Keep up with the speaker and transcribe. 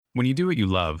When you do what you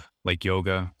love, like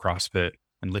yoga, CrossFit,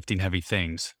 and lifting heavy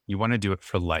things, you want to do it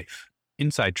for life.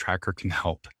 Inside Tracker can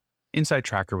help. Inside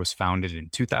Tracker was founded in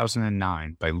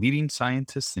 2009 by leading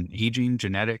scientists in aging,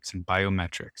 genetics, and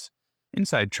biometrics.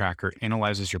 Inside Tracker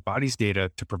analyzes your body's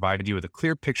data to provide you with a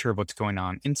clear picture of what's going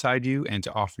on inside you and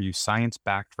to offer you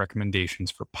science-backed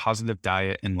recommendations for positive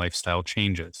diet and lifestyle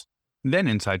changes. Then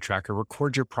Inside Tracker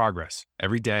records your progress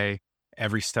every day,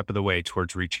 every step of the way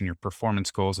towards reaching your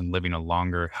performance goals and living a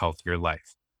longer, healthier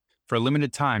life. For a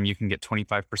limited time, you can get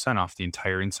 25% off the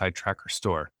entire Inside Tracker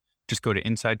store. Just go to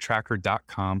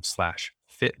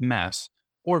insidetracker.com/fitmess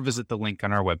or visit the link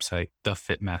on our website,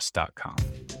 thefitmess.com.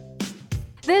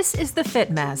 This is The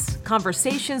Fit Mess,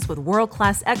 conversations with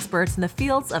world-class experts in the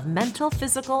fields of mental,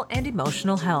 physical, and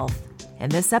emotional health. In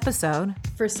this episode,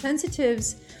 for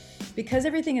sensitives, because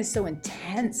everything is so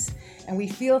intense and we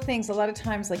feel things a lot of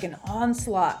times like an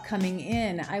onslaught coming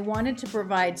in, I wanted to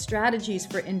provide strategies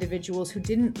for individuals who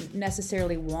didn't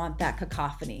necessarily want that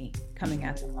cacophony coming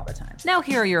at them all the time. Now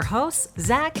here are your hosts,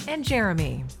 Zach and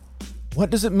Jeremy. What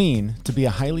does it mean to be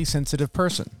a highly sensitive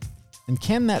person? And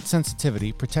can that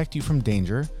sensitivity protect you from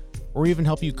danger or even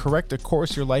help you correct a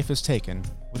course your life has taken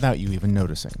without you even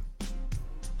noticing?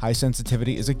 High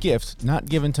sensitivity is a gift not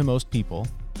given to most people,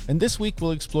 and this week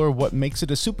we'll explore what makes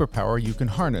it a superpower you can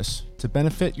harness to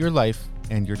benefit your life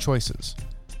and your choices.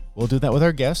 We'll do that with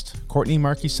our guest, Courtney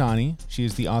Marchesani. She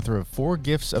is the author of 4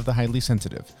 Gifts of the Highly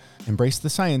Sensitive. Embrace the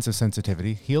science of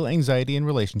sensitivity, heal anxiety in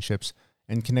relationships,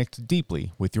 and connect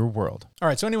deeply with your world. All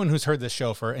right, so anyone who's heard this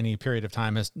show for any period of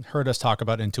time has heard us talk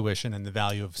about intuition and the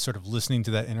value of sort of listening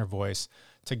to that inner voice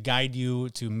to guide you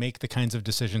to make the kinds of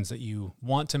decisions that you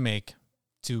want to make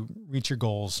to reach your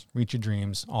goals, reach your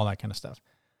dreams, all that kind of stuff.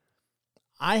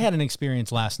 I had an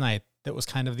experience last night that was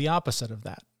kind of the opposite of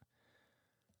that.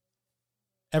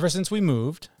 Ever since we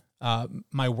moved,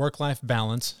 my work-life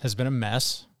balance has been a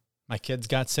mess. My kids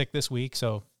got sick this week,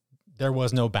 so there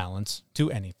was no balance to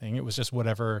anything. It was just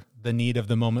whatever the need of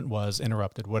the moment was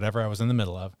interrupted, whatever I was in the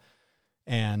middle of.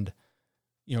 And,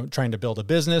 trying to build a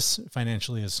business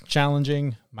financially is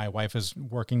challenging. My wife is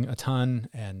working a ton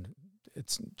and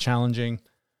it's challenging.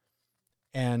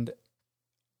 And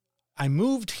I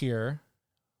moved here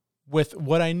with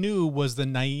what I knew was the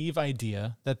naive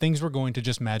idea that things were going to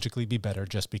just magically be better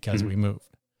just because we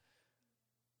moved.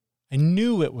 I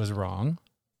knew it was wrong.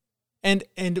 And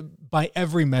by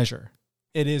every measure,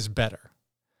 it is better.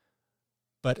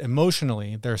 But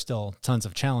emotionally, there are still tons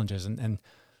of challenges. And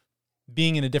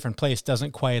being in a different place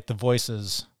doesn't quiet the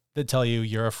voices that tell you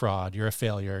you're a fraud, you're a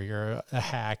failure, you're a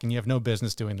hack, and you have no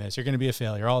business doing this. You're going to be a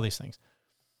failure, all these things.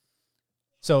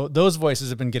 So those voices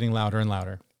have been getting louder and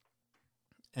louder.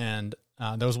 And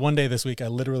there was one day this week I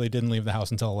literally didn't leave the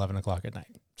house until 11 o'clock at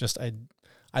night.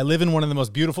 I live in one of the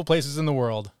most beautiful places in the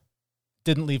world.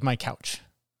 Didn't leave my couch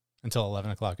until 11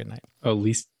 o'clock at night. Oh, at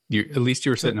least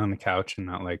you were sitting on the couch and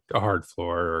not like a hard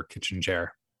floor or kitchen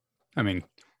chair. I mean,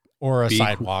 or a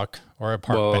sidewalk or a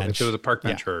park bench. If it was a park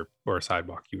bench or a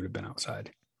sidewalk, you would have been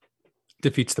outside.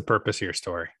 Defeats the purpose of your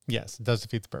story. Yes, it does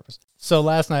defeat the purpose. So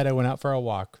last night I went out for a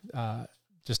walk,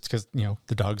 just because,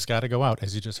 the dogs got to go out,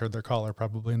 as you just heard their collar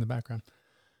probably in the background.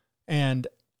 And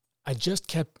I just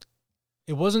kept,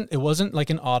 it wasn't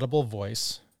like an audible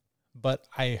voice, but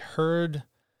I heard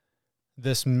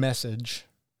this message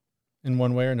in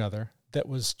one way or another that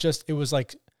was just, it was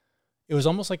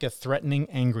almost like a threatening,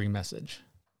 angry message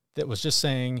that was just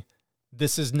saying,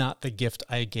 this is not the gift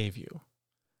I gave you.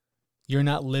 You're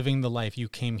not living the life you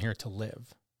came here to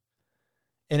live.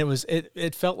 And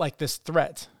it felt like this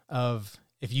threat of,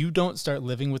 if you don't start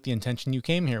living with the intention you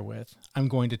came here with, I'm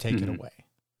going to take it away.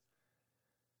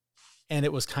 And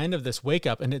it was kind of this wake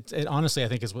up. And it honestly, I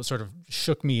think, is what sort of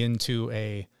shook me into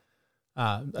a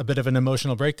bit of an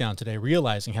emotional breakdown today,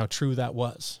 realizing how true that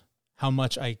was, how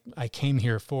much I came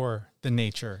here for the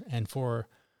nature and for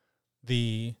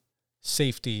the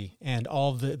safety and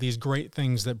all these great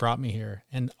things that brought me here.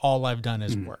 And all I've done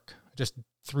is work. I just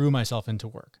threw myself into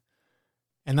work.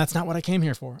 And that's not what I came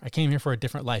here for. I came here for a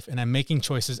different life, and I'm making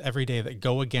choices every day that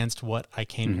go against what I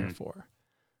came here for.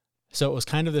 So it was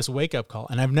kind of this wake-up call,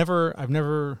 and I've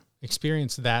never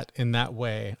experienced that in that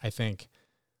way, I think,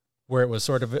 where it was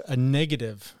sort of a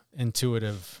negative,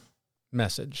 intuitive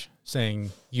message saying,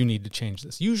 you need to change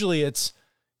this. Usually it's,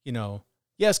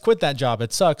 yes, quit that job.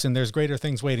 It sucks, and there's greater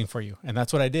things waiting for you. And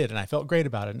that's what I did, and I felt great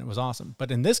about it, and it was awesome. But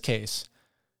in this case,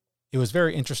 it was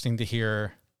very interesting to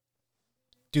hear,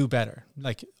 do better.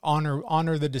 Like,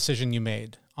 honor the decision you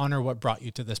made, honor what brought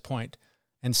you to this point,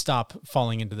 and stop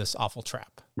falling into this awful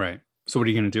trap. Right. So what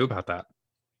are you going to do about that?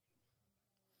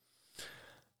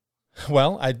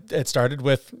 Well, it started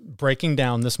with breaking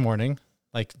down this morning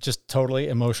like just totally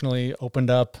emotionally opened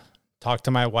up, talked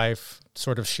to my wife,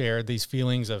 sort of shared these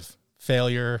feelings of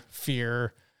failure,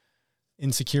 fear,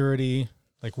 insecurity,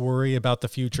 like worry about the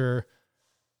future.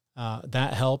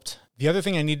 That helped. The other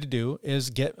thing I need to do is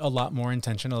get a lot more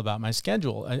intentional about my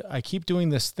schedule. I keep doing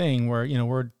this thing where,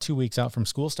 we're 2 weeks out from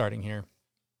school starting here.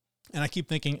 And I keep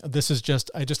thinking, I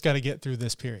just got to get through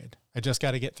this period. I just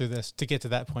got to get through this to get to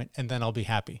that point, and then I'll be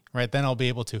happy, right? Then I'll be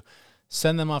able to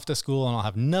send them off to school, and I'll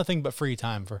have nothing but free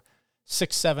time for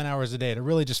 6-7 hours a day to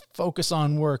really just focus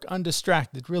on work,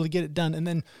 undistracted, really get it done, and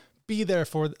then be there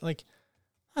for, like,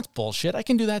 that's bullshit. I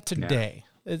can do that today.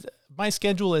 Yeah. My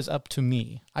schedule is up to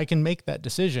me. I can make that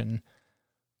decision,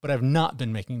 but I've not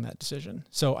been making that decision.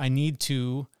 So I need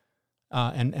to,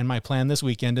 and my plan this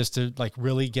weekend is to like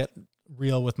really get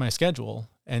real with my schedule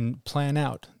and plan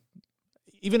out.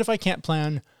 Even if I can't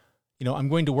plan, I'm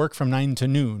going to work from 9 to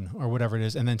noon or whatever it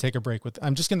is, and then take a break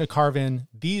I'm just going to carve in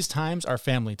these times are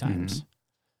family times.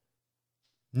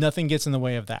 Mm-hmm. Nothing gets in the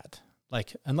way of that.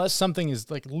 Like, unless something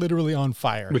is like literally on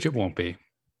fire, which it won't be,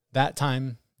 that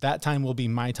time will be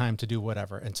my time to do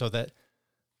whatever. And so that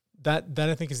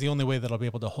I think is the only way that I'll be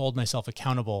able to hold myself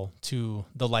accountable to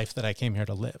the life that I came here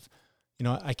to live.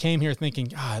 I came here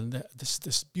thinking,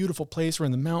 this beautiful place. We're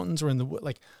in the mountains. We're in the,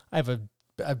 like, I have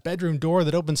a bedroom door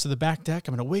that opens to the back deck.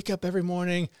 I'm going to wake up every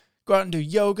morning, go out and do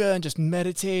yoga and just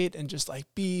meditate and just like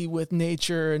be with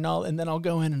nature and then I'll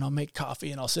go in and I'll make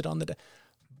coffee and I'll sit on the deck.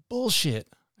 Bullshit.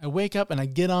 I wake up and I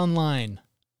get online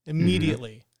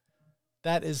immediately.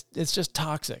 Mm-hmm. It's just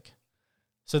toxic.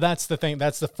 So that's the thing.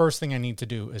 That's the first thing I need to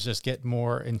do is just get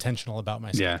more intentional about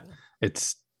my schedule. Yeah.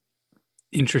 It's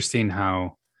interesting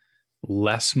how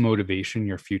less motivation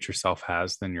your future self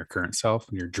has than your current self.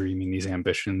 And you're dreaming these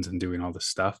ambitions and doing all this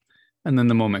stuff. And then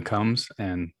the moment comes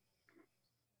and,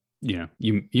 you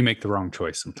make the wrong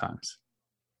choice sometimes.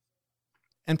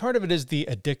 And part of it is the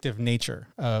addictive nature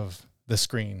of the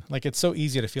screen. Like, it's so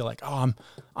easy to feel like, I'm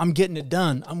getting it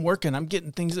done. I'm working. I'm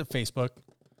getting things at Facebook.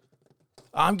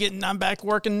 I'm back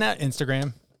working that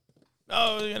Instagram.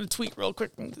 Oh, I'm going to tweet real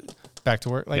quick. Back to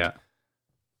work. Like, yeah.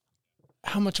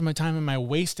 How much of my time am I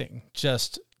wasting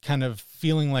just kind of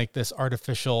feeling like this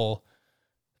artificial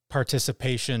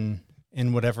participation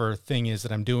in whatever thing is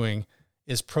that I'm doing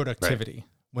is productivity, right,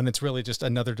 when it's really just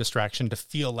another distraction to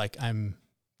feel like I'm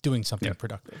doing something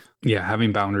productive. Yeah.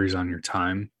 Having boundaries on your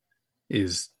time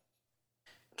is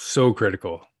so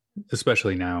critical,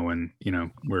 especially now when,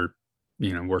 we're,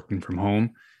 working from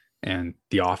home and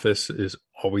the office is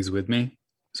always with me.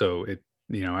 So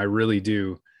I really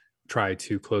do try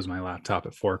to close my laptop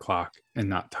at 4:00 and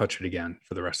not touch it again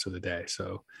for the rest of the day.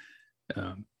 So,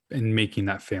 and making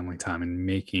that family time and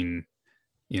making,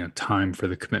 time for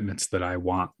the commitments that I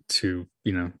want to,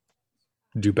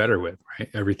 do better with, right?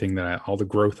 Everything all the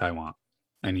growth I want,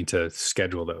 I need to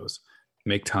schedule those,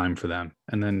 make time for them,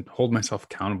 and then hold myself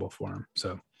accountable for them.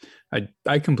 So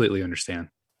I completely understand.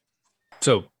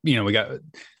 So, you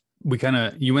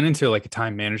went into like a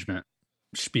time management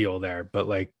spiel there, but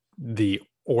like the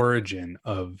origin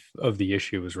of the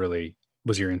issue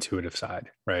was your intuitive side,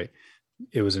 right?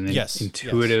 It was an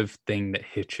intuitive thing that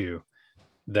hit you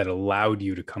that allowed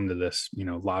you to come to this,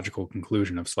 logical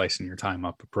conclusion of slicing your time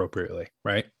up appropriately,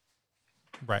 right?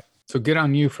 Right. So good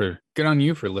on you for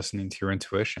listening to your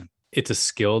intuition. It's a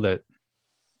skill that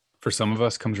for some of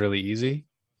us comes really easy.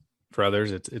 For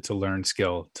others, it's a learned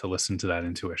skill to listen to that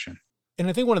intuition. And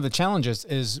I think one of the challenges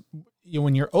is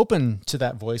when you're open to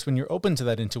that voice, when you're open to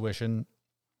that intuition,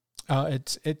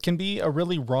 it can be a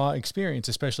really raw experience,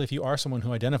 especially if you are someone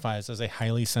who identifies as a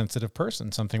highly sensitive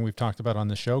person, something we've talked about on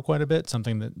the show quite a bit,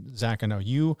 something that, Zach, I know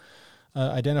you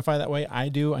identify that way. I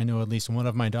do. I know at least one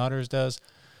of my daughters does.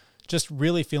 Just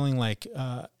really feeling like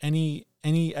any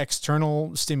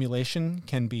external stimulation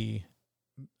can be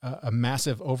a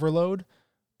massive overload.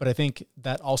 But I think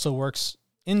that also works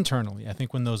internally. I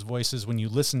think when those voices, when you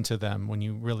listen to them, when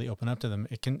you really open up to them,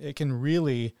 it can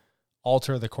really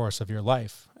alter the course of your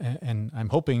life. And I'm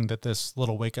hoping that this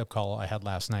little wake-up call I had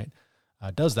last night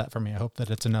does that for me. I hope that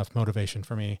it's enough motivation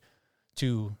for me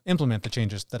to implement the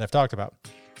changes that I've talked about.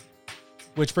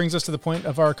 Which brings us to the point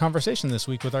of our conversation this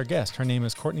week with our guest. Her name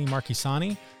is Courtney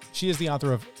Marchesani. She is the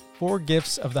author of 4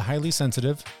 Gifts of the Highly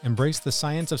Sensitive, Embrace the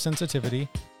Science of Sensitivity,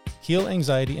 Heal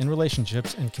Anxiety in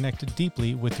Relationships, and Connect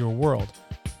Deeply with Your World.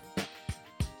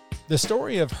 The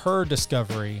story of her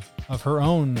discovery of her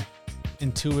own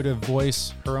intuitive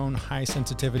voice, her own high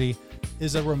sensitivity,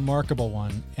 is a remarkable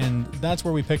one. And that's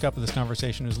where we pick up this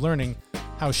conversation, is learning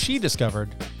how she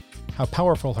discovered how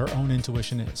powerful her own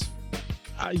intuition is.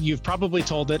 You've probably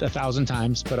told it 1,000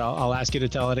 times, but I'll ask you to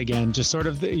tell it again. Just sort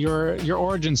of your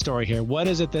origin story here. What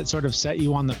is it that sort of set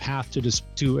you on the path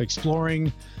to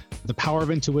exploring the power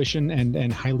of intuition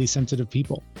and highly sensitive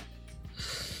people?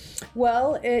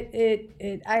 Well,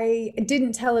 I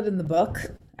didn't tell it in the book.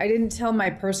 I didn't tell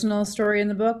my personal story in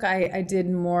the book. I did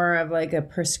more of like a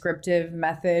prescriptive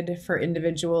method for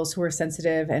individuals who are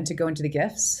sensitive and to go into the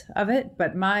gifts of it.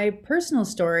 But my personal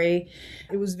story,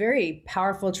 it was very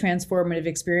powerful, transformative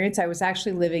experience. I was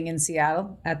actually living in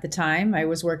Seattle at the time. I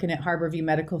was working at Harborview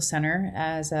Medical Center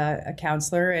as a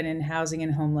counselor and in housing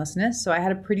and homelessness. So I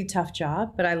had a pretty tough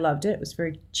job, but I loved it. It was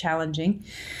very challenging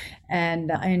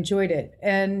and I enjoyed it.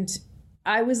 And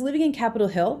I was living in Capitol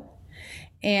Hill.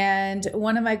 And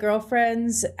one of my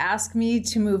girlfriends asked me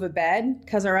to move a bed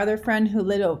because our other friend who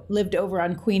lived over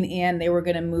on Queen Anne, they were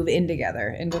going to move in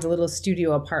together into the little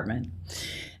studio apartment.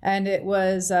 And it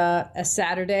was a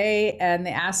Saturday and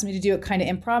they asked me to do it kind of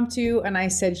impromptu. And I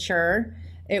said, sure.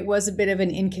 It was a bit of an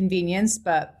inconvenience,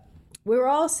 but we were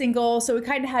all single, so we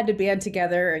kind of had to band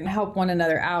together and help one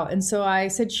another out. And so I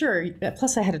said, sure.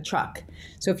 Plus, I had a truck.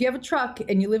 So if you have a truck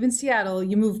and you live in Seattle,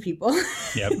 you move people.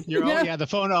 Yep. The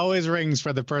phone always rings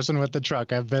for the person with the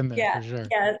truck. I've been there for sure.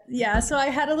 Yeah. So I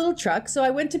had a little truck. So I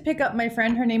went to pick up my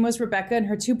friend. Her name was Rebecca and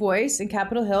her two boys in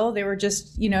Capitol Hill. They were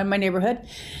just, in my neighborhood.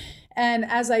 And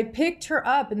as I picked her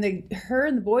up and her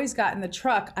and the boys got in the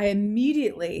truck, I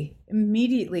immediately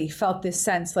felt this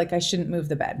sense like I shouldn't move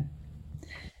the bed.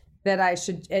 That I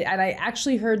should, and I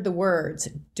actually heard the words,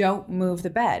 "Don't move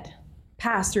the bed,"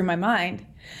 pass through my mind.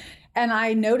 And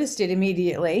I noticed it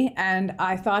immediately and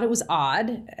I thought it was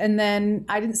odd. And then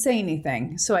I didn't say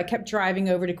anything. So I kept driving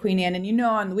over to Queen Anne. And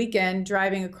on the weekend,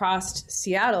 driving across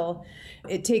Seattle,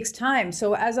 it takes time.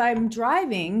 So as I'm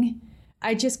driving,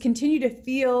 I just continue to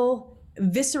feel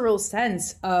visceral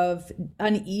sense of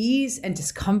unease and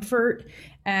discomfort.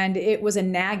 And it was a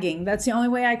nagging. That's the only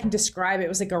way I can describe it. It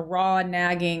was like a raw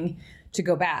nagging to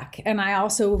go back. And I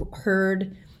also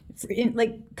heard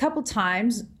a couple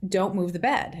times, "Don't move the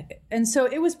bed." And so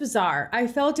it was bizarre. I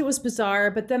felt it was bizarre.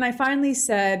 But then I finally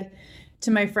said to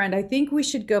my friend, I think we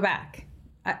should go back.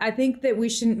 I think that we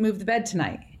shouldn't move the bed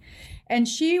tonight. And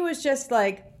she was just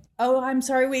like, "Oh, I'm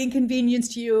sorry we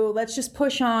inconvenienced you. Let's just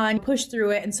push through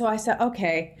it." And so I said,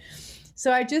 okay.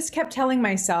 So I just kept telling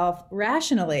myself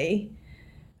rationally,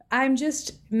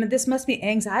 this must be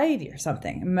anxiety or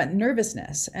something,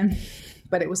 nervousness.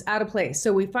 But it was out of place.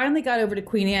 So we finally got over to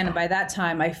Queen Anne. And by that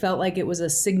time, I felt like it was a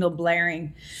signal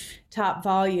blaring top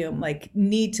volume, like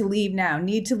need to leave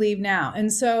now.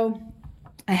 And so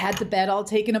I had the bed all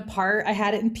taken apart. I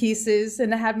had it in pieces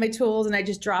and I had my tools and I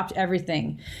just dropped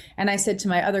everything. And I said to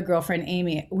my other girlfriend,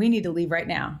 Amy, we need to leave right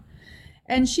now.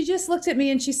 And she just looked at me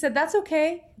and she said, "That's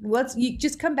okay. You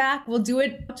just come back. We'll do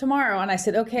it tomorrow." And I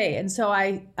said, okay. And so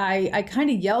I kind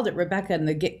of yelled at Rebecca and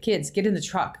the kids, "Get in the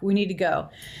truck. We need to go."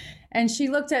 And she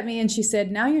looked at me and she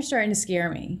said, "Now you're starting to scare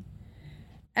me."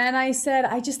 And I said,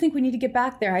 "I just think we need to get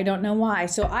back there. I don't know why."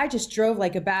 So I just drove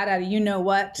like a bat out of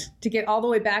you-know-what to get all the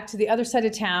way back to the other side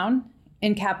of town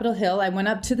in Capitol Hill. I went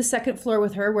up to the second floor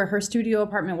with her where her studio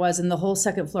apartment was, and the whole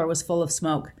second floor was full of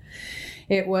smoke.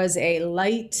 It was a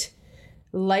light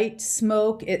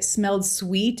smoke. It smelled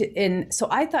sweet. And so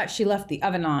I thought she left the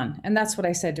oven on. And that's what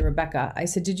I said to Rebecca. I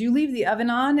said, "Did you leave the oven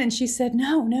on?" And she said,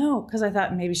 no. Because I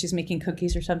thought maybe she's making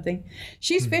cookies or something.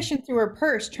 She's fishing through her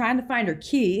purse, trying to find her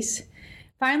keys.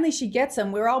 Finally, she gets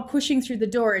them. We're all pushing through the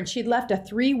door and she'd left a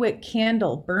 3-wick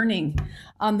candle burning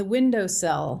on the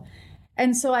windowsill.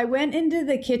 And so I went into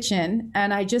the kitchen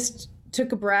and I just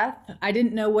took a breath. I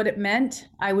didn't know what it meant.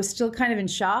 I was still kind of in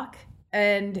shock.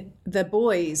 And the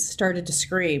boys started to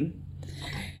scream.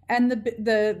 And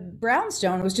the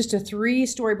brownstone was just a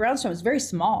 3-story brownstone. It was very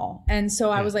small. And so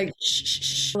I was like,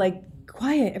 shh, like,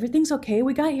 quiet, everything's okay.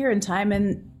 We got here in time.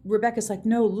 And Rebecca's like,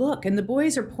 "No, look." And the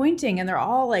boys are pointing and they're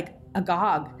all like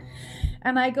agog.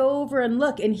 And I go over and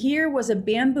look, and here was a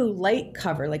bamboo light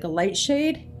cover, like a light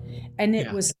shade. And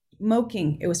it was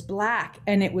smoking. It was black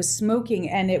and it was smoking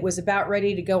and it was about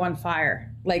ready to go on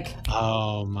fire. Like,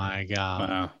 oh my God.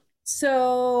 Wow.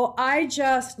 So I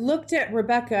just looked at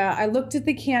Rebecca. I looked at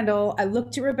the candle. I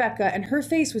looked at Rebecca and her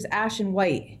face was ashen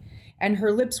white and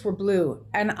her lips were blue.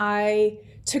 And I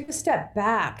took a step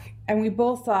back and we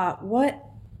both thought, what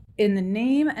in the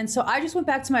name? And so I just went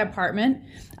back to my apartment.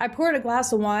 I poured a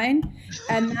glass of wine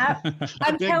and that,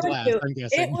 I'm telling you,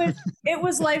 it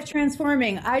was life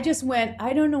transforming. I just went,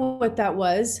 I don't know what that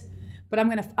was, but I'm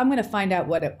going to find out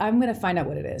what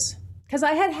it is. Because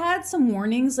I had some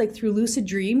warnings like through lucid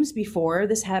dreams before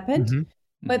this happened,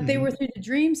 but they were through the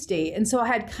dream state. And so I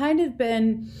had kind of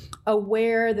been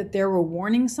aware that there were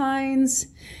warning signs,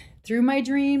 through my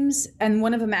dreams, and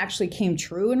one of them actually came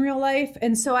true in real life.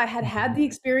 And so I had the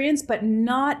experience, but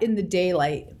not in the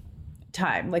daylight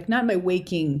time, like not my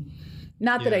waking,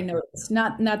 not that I noticed,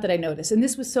 not that I noticed. And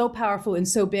this was so powerful and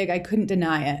so big, I couldn't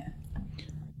deny it.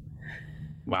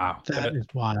 Wow. That is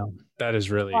wild. That is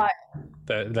really,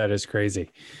 that is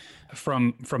crazy.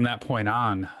 From that point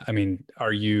on, I mean,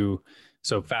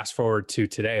 so fast forward to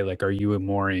today, like, are you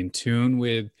more in tune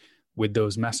with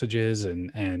those messages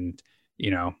and,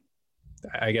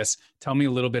 I guess, tell me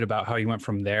a little bit about how you went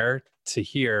from there to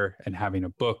here and having a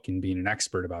book and being an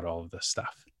expert about all of this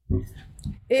stuff.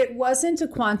 It wasn't a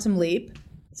quantum leap.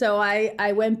 So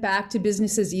I went back to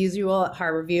business as usual at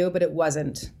Harborview, but it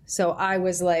wasn't. So I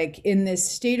was like in this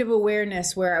state of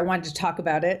awareness where I wanted to talk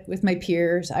about it with my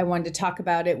peers. I wanted to talk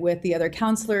about it with the other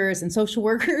counselors and social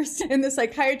workers in the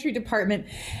psychiatry department.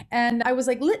 And I was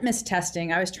like litmus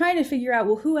testing. I was trying to figure out,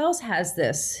 well, who else has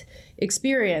this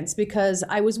experience? Because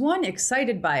I was, one,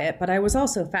 excited by it, but I was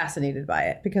also fascinated by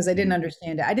it because I didn't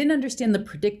understand it. I didn't understand the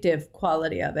predictive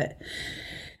quality of it.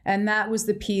 And that was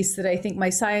the piece that I think my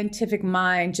scientific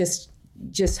mind just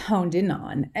honed in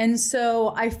on. And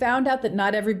so I found out that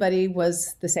not everybody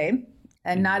was the same,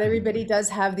 and not everybody does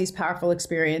have these powerful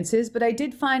experiences, but I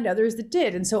did find others that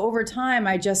did. And so over time,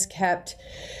 I just kept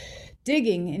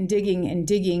digging and digging and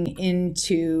digging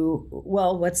into,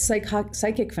 well, what's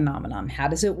psychic phenomenon? How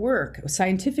does it work?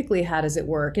 Scientifically, how does it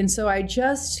work? And so I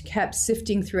just kept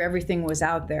sifting through everything was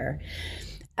out there.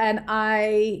 And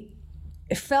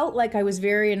it felt like I was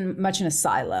very much in a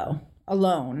silo,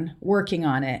 alone, working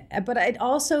on it. But it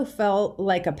also felt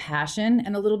like a passion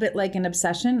and a little bit like an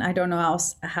obsession. I don't know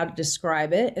how to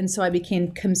describe it. And so I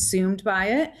became consumed by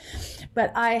it.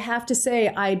 But I have to say,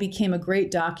 I became a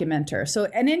great documenter. So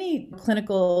in any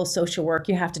clinical social work,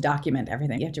 you have to document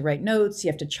everything. You have to write notes,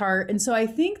 you have to chart. And so I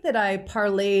think that I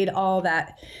parlayed all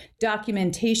that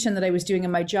documentation that I was doing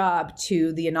in my job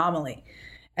to the anomaly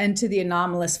and to the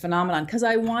anomalous phenomenon, because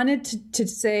I wanted to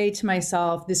say to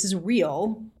myself, this is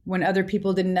real, when other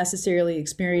people didn't necessarily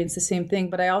experience the same thing.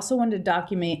 But I also wanted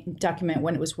to document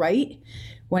when it was right,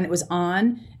 when it was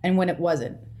on, and when it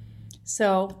wasn't.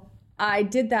 So I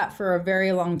did that for a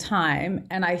very long time,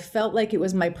 and I felt like it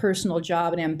was my personal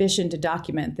job and ambition to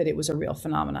document that it was a real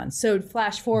phenomenon. So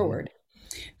flash forward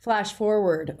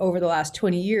over the last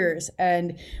 20 years.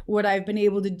 And what I've been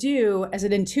able to do as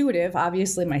an intuitive,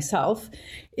 obviously myself,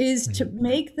 is to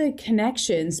make the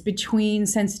connections between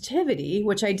sensitivity,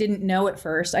 which I didn't know at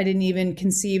first. I didn't even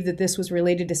conceive that this was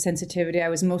related to sensitivity. I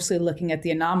was mostly looking at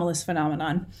the anomalous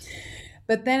phenomenon.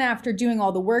 But then after doing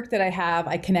all the work that I have,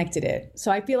 I connected it.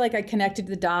 So I feel like I connected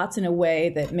the dots in a way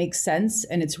that makes sense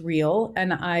and it's real.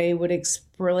 And I would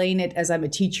explain it as I'm a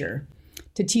teacher,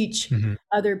 to teach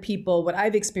other people what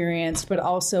I've experienced, but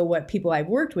also what people I've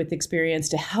worked with experience,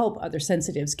 to help other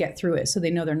sensitives get through it so they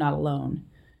know they're not alone.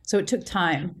 So it took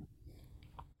time.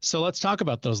 So let's talk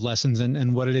about those lessons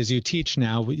and what it is you teach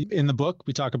now. In the book,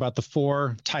 we talk about the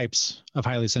 4 types of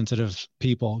highly sensitive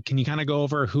people. Can you kind of go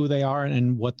over who they are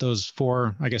and what those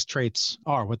 4, I guess, traits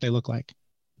are, what they look like?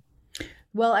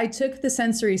 Well, I took the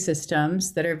sensory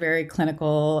systems that are very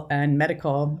clinical and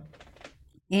medical,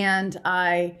 and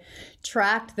I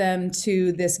tracked them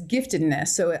to this giftedness.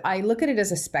 So I look at it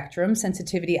as a spectrum,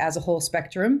 sensitivity as a whole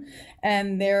spectrum.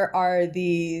 And there are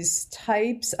these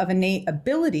types of innate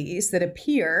abilities that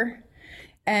appear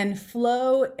and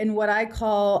flow in what I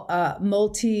call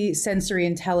multi-sensory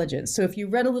intelligence. So if you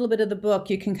read a little bit of the book,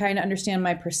 you can kind of understand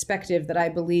my perspective that I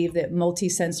believe that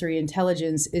multi-sensory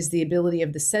intelligence is the ability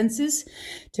of the senses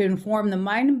to inform the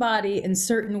mind and body in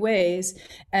certain ways.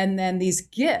 And then these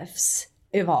gifts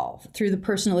evolve through the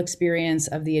personal experience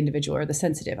of the individual or the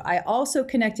sensitive. I also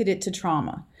connected it to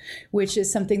trauma, which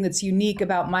is something that's unique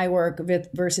about my work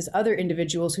versus other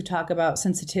individuals who talk about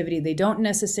sensitivity. They don't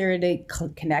necessarily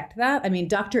connect that. I mean,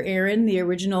 Dr. Erin, the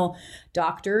original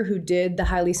doctor who did the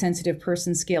highly sensitive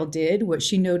person scale, what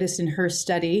she noticed in her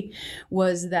study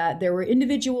was that there were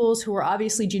individuals who were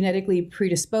obviously genetically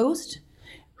predisposed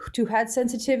who had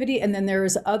sensitivity, and then there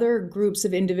was other groups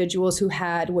of individuals who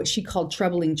had what she called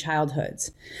troubling childhoods.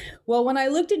 Well, when I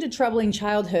looked into troubling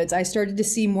childhoods, I started to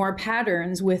see more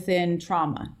patterns within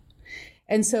trauma.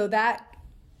 And so that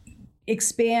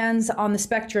expands on the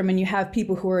spectrum, and you have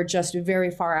people who are just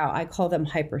very far out. I call them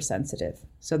hypersensitive.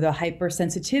 So the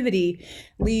hypersensitivity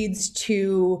leads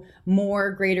to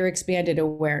more greater expanded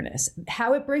awareness.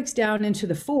 How it breaks down into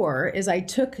the 4 is I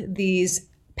took these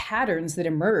patterns that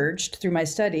emerged through my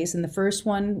studies. And the first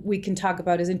one we can talk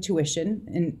about is intuition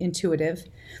and intuitive,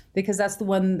 because that's the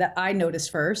one that I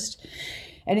noticed first.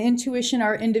 And intuition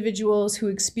are individuals who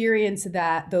experience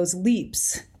those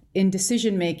leaps in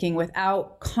decision making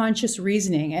without conscious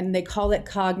reasoning, and they call it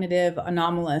cognitive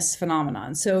anomalous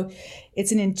phenomenon. So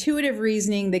it's an intuitive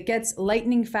reasoning that gets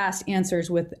lightning fast answers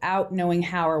without knowing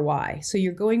how or why. So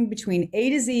you're going between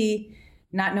A to Z,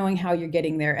 not knowing how you're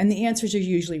getting there. And the answers are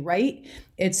usually right.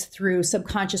 It's through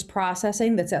subconscious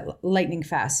processing that's at lightning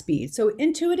fast speed. So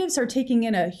intuitives are taking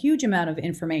in a huge amount of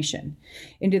information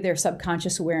into their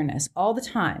subconscious awareness all the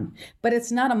time, but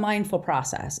it's not a mindful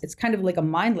process. It's kind of like a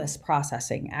mindless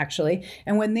processing, actually.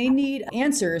 And when they need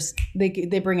answers,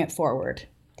 they bring it forward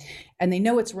and they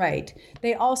know it's right.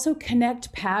 They also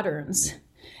connect patterns.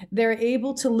 They're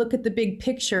able to look at the big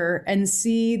picture and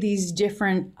see these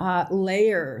different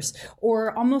layers,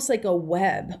 or almost like a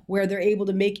web where they're able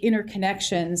to make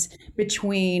interconnections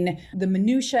between the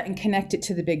minutia and connect it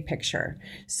to the big picture.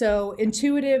 So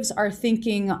intuitives are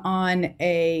thinking on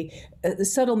a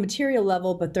subtle material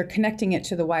level, but they're connecting it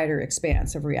to the wider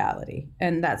expanse of reality.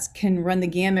 And that can run the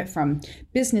gamut from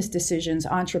business decisions,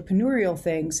 entrepreneurial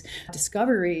things,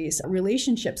 discoveries,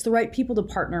 relationships, the right people to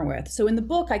partner with. So in the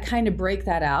book, I kind of break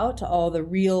that out to all the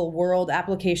real world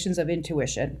applications of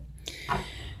intuition.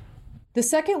 The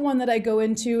second one that I go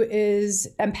into is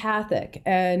empathic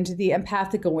and the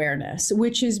empathic awareness,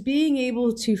 which is being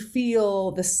able to feel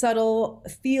the subtle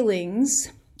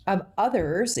feelings of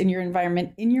others in your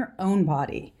environment, in your own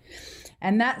body.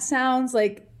 And that sounds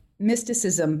like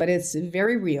mysticism, but it's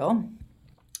very real.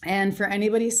 And for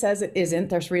anybody who says it isn't,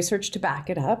 there's research to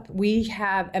back it up. We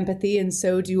have empathy, and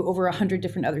so do over 100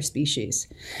 different other species.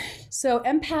 So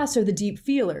empaths are the deep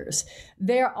feelers.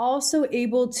 They're also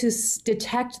able to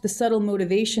detect the subtle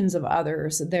motivations of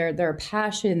others, their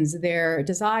passions, their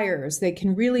desires. They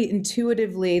can really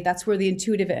intuitively, that's where the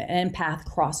intuitive and empath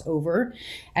cross over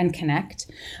and connect.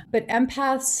 But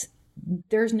empaths,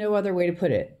 there's no other way to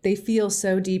put it. They feel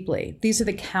so deeply. These are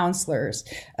the counselors,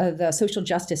 the social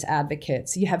justice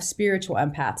advocates. You have spiritual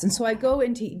empaths. And so I go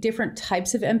into different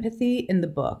types of empathy in the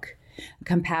book, a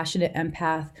compassionate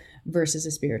empath versus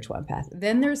a spiritual empath.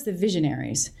 Then there's the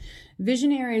visionaries.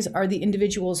 Visionaries are the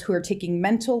individuals who are taking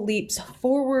mental leaps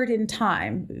forward in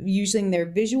time using their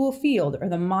visual field or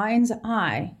the mind's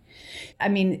eye. I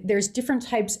mean, there's different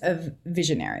types of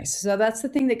visionaries. So that's the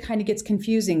thing that kind of gets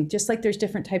confusing. Just like there's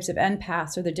different types of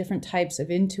empaths or the different types of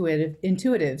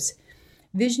intuitives,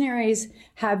 visionaries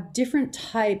have different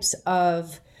types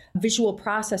of visual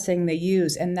processing they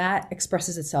use, and that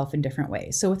expresses itself in different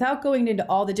ways. So without going into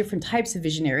all the different types of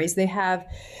visionaries, they have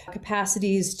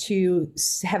capacities to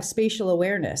have spatial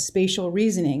awareness, spatial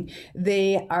reasoning.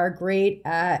 They are great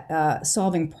at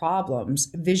solving problems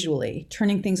visually,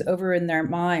 turning things over in their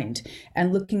mind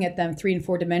and looking at them 3 and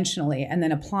 4 dimensionally and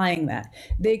then applying that.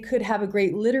 They could have a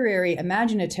great literary,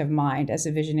 imaginative mind as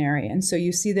a visionary. And so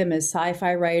you see them as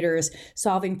sci-fi writers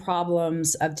solving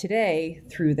problems of today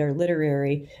through their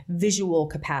literary visual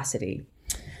capacity.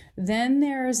 Then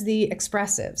there's the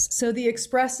expressives. So the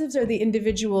expressives are the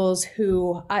individuals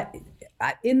who,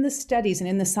 in the studies and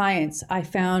in the science, I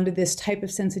found this type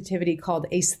of sensitivity called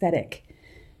aesthetic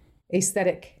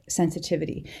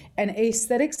sensitivity. And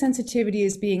aesthetic sensitivity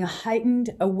is being heightened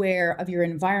aware of your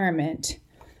environment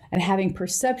and having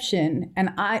perception.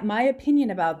 And my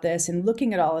opinion about this and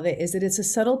looking at all of it is that it's a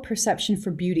subtle perception for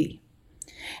beauty.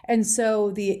 And so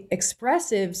the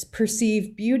expressives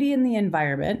perceive beauty in the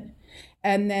environment,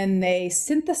 and then they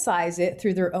synthesize it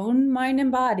through their own mind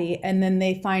and body, and then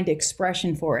they find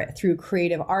expression for it through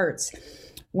creative arts.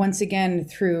 Once again,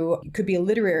 through, it could be a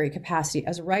literary capacity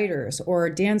as writers or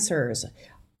dancers,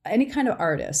 any kind of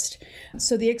artist.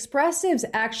 So the expressives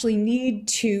actually need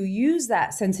to use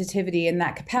that sensitivity and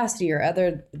that capacity,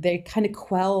 or they kind of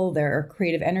quell their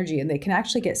creative energy, and they can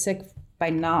actually get sick by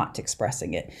not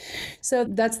expressing it. So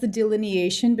that's the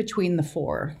delineation between the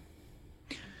 4.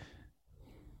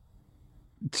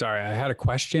 Sorry, I had a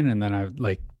question, and then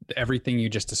I everything you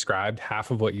just described.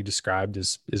 Half of what you described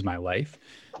is my life.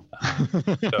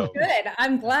 So good.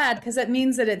 I'm glad, because that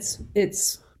means that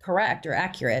it's correct or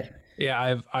accurate.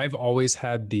 Yeah, I've always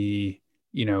had the,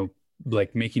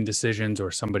 making decisions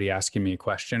or somebody asking me a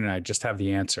question, and I just have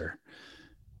the answer,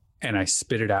 and I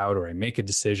spit it out, or I make a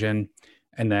decision.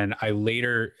 And then I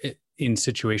later, in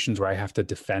situations where I have to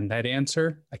defend that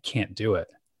answer, I can't do it.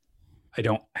 I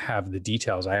don't have the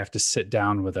details. I have to sit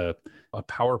down with a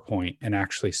PowerPoint and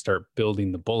actually start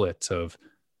building the bullets of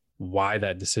why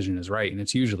that decision is right. And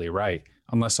it's usually right,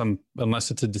 unless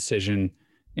it's a decision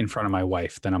in front of my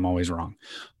wife, then I'm always wrong.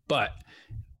 But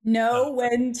know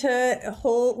when to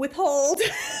withhold.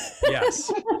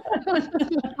 Yes.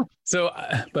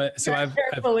 I've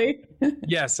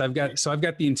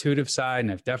got the intuitive side,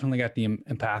 and I've definitely got the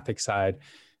empathic side.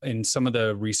 In some of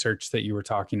the research that you were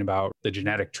talking about, the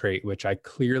genetic trait, which I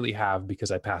clearly have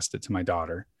because I passed it to my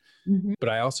daughter, but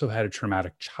I also had a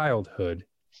traumatic childhood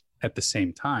at the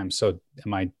same time. So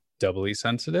am I doubly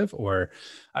sensitive? Or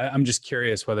I'm just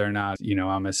curious whether or not,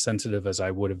 I'm as sensitive as I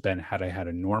would have been had I had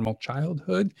a normal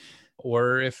childhood,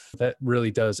 or if that really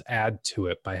does add to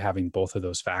it by having both of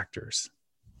those factors.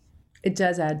 It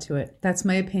does add to it. That's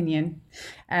my opinion.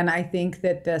 And I think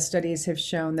that the studies have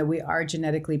shown that we are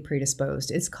genetically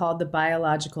predisposed. It's called the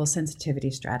biological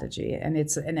sensitivity strategy. And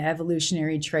it's an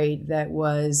evolutionary trait that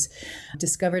was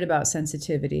discovered about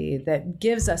sensitivity that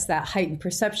gives us that heightened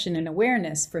perception and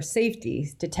awareness for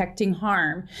safety, detecting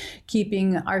harm,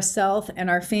 keeping ourselves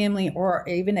and our family, or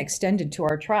even extended to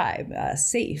our tribe,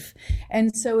 safe.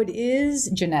 And so it is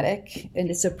genetic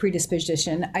and it's a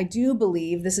predisposition. I do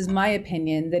believe, this is my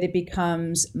opinion, that it becomes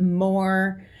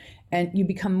more, and you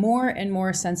become more and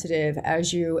more sensitive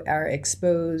as you are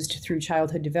exposed through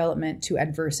childhood development to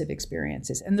adversive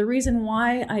experiences. And the reason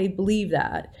why I believe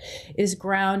that is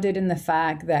grounded in the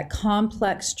fact that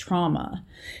complex trauma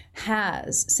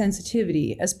has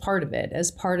sensitivity as part of it, as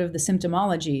part of the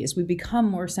symptomology, is we become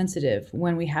more sensitive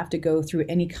when we have to go through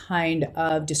any kind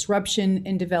of disruption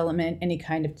in development, any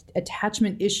kind of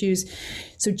attachment issues.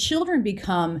 So children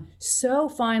become so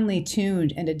finely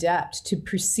tuned and adept to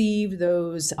perceive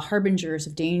those harbingers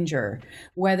of danger,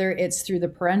 whether it's through the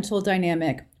parental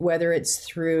dynamic, whether it's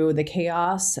through the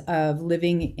chaos of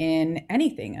living in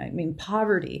anything. I mean,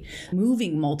 poverty,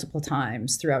 moving multiple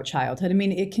times throughout childhood. I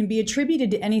mean, it can be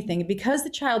attributed to anything. Because the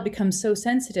child becomes so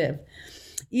sensitive,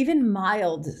 even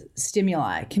mild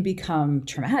stimuli can become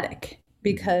traumatic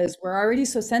because we're already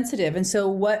so sensitive. And so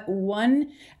what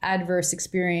one adverse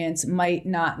experience might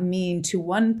not mean to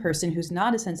one person who's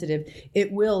not as sensitive,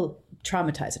 it will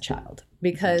traumatize a child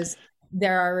because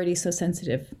they're already so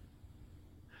sensitive.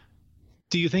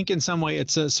 Do you think in some way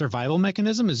it's a survival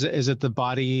mechanism? Is it the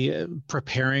body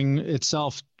preparing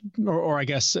itself, or I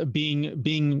guess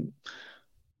being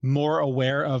more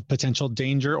aware of potential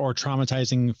danger or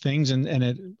traumatizing things, and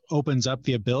it opens up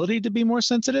the ability to be more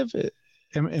sensitive?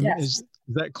 Yes. Is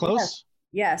that close?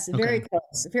 Yes, very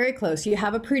close, very close. You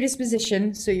have a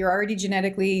predisposition, so you're already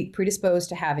genetically predisposed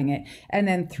to having it. And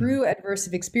then through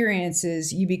adversive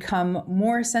experiences, you become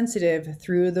more sensitive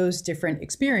through those different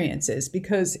experiences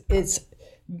because it's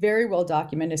very well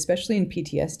documented, especially in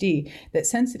PTSD, that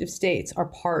sensitive states are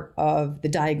part of the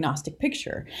diagnostic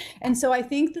picture. And so I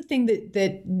think the thing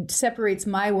that separates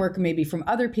my work maybe from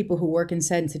other people who work in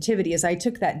sensitivity is I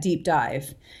took that deep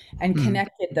dive and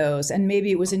connected those. And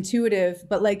maybe it was intuitive,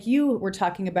 but like you were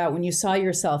talking about when you saw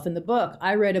yourself in the book,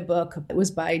 I read a book that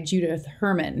was by Judith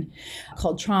Herman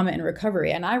called Trauma and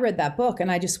Recovery. And I read that book and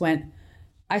I just went,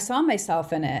 I saw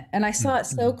myself in it, and I saw it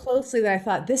so closely that I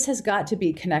thought this has got to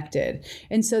be connected.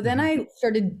 And so then I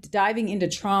started diving into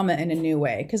trauma in a new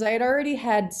way because I had already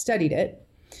had studied it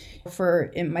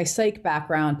in my psych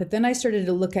background, but then I started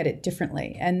to look at it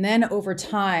differently. And then over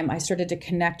time, I started to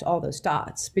connect all those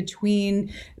dots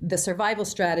between the survival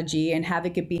strategy and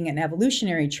having it being an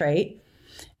evolutionary trait.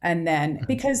 And then,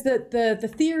 because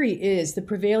the theory is, the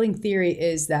prevailing theory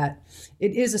is that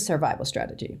it is a survival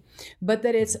strategy, but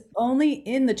that it's only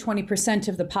in the 20%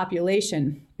 of the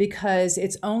population because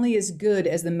it's only as good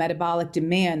as the metabolic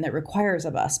demand that requires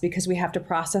of us because we have to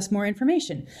process more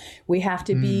information. We have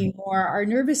to be more, our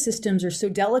nervous systems are so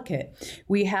delicate.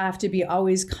 We have to be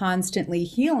always constantly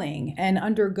healing and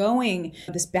undergoing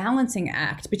this balancing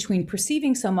act between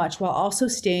perceiving so much while also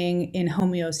staying in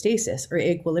homeostasis or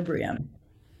equilibrium.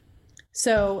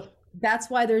 So that's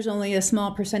why there's only a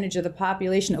small percentage of the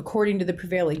population, according to the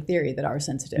prevailing theory, that are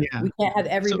sensitive. Yeah. We can't have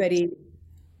everybody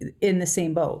in the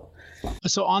same boat.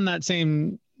 So on that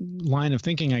same line of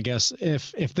thinking, I guess,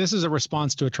 if this is a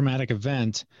response to a traumatic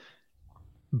event,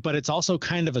 but it's also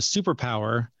kind of a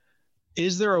superpower,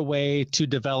 is there a way to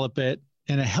develop it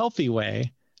in a healthy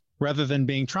way rather than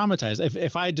being traumatized?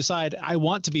 If I decide I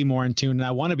want to be more in tune and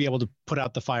I want to be able to put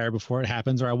out the fire before it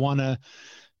happens, or I want to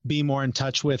be more in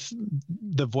touch with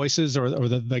the voices or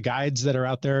the guides that are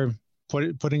out there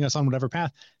putting us on whatever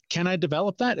path, can I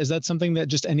develop that? Is that something that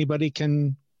just anybody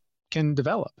can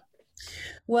develop?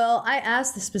 Well, I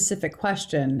asked the specific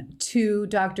question to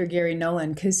Dr. Gary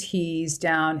Nolan because he's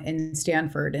down in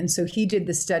Stanford. And so he did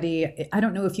the study. I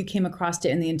don't know if you came across it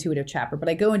in the intuitive chapter, but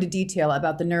I go into detail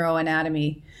about the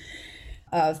neuroanatomy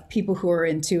of people who are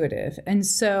intuitive. And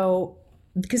so,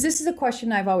 because this is a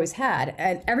question I've always had,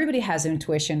 and everybody has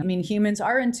intuition. I mean, humans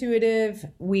are intuitive.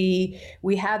 We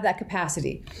have that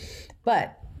capacity.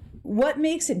 But what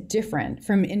makes it different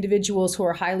from individuals who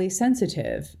are highly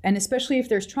sensitive, and especially if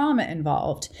there's trauma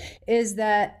involved, is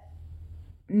that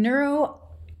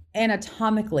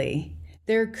anatomically,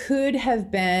 there could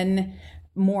have been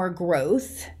more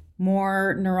growth,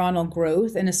 more neuronal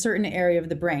growth in a certain area of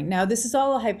the brain. Now, this is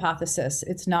all a hypothesis.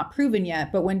 It's not proven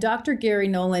yet. But when Dr. Gary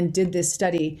Nolan did this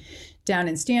study down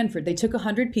in Stanford, they took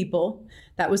 100 people.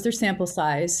 That was their sample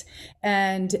size.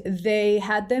 And they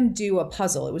had them do a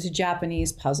puzzle. It was a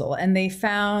Japanese puzzle. And they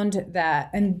found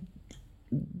that, and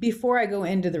before I go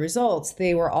into the results,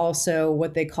 they were also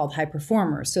what they called high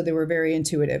performers. So they were very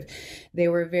intuitive. They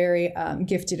were very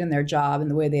gifted in their job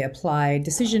and the way they applied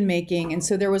decision making. And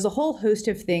so there was a whole host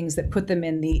of things that put them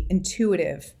in the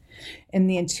intuitive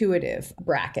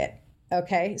bracket.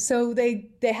 Okay, so they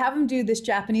have them do this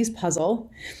Japanese puzzle.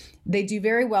 They do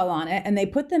very well on it, and they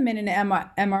put them in an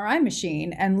MRI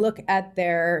machine and look at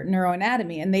their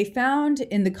neuroanatomy. And they found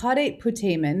in the caudate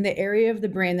putamen, the area of the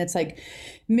brain that's like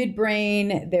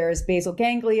midbrain, there's basal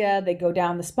ganglia, they go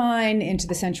down the spine into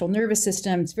the central nervous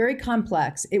system. It's very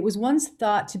complex. It was once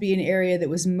thought to be an area that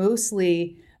was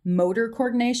mostly motor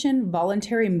coordination,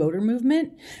 voluntary motor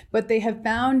movement, but they have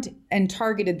found and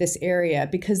targeted this area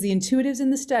because the intuitives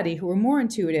in the study who were more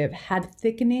intuitive had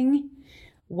thickening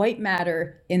white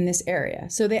matter in this area.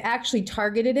 So they actually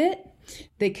targeted it,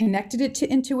 they connected it to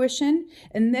intuition,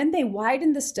 and then they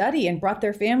widened the study and brought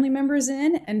their family members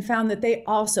in and found that they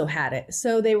also had it.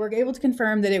 So they were able to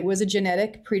confirm that it was a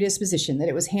genetic predisposition, that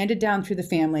it was handed down through the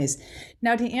families.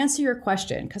 Now, to answer your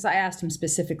question, because I asked him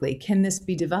specifically, can this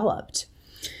be developed?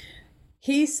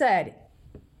 He said,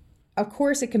 of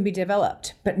course it can be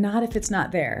developed, but not if it's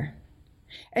not there.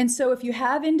 And so if you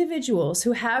have individuals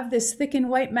who have this thickened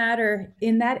white matter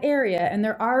in that area and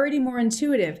they're already more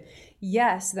intuitive,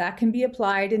 yes, that can be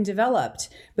applied and developed.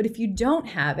 But if you don't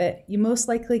have it, you most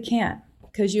likely can't,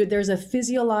 because there's a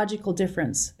physiological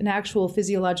difference, an actual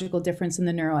physiological difference in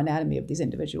the neuroanatomy of these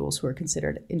individuals who are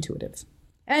considered intuitive.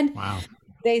 And Wow.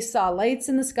 they saw lights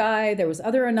in the sky. There was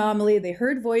other anomaly. They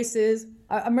heard voices.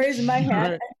 I'm raising my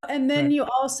hand. Right. And then you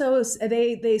also,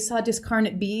 they saw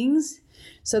discarnate beings.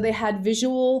 So they had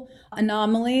visual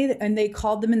anomaly, and they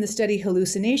called them in the study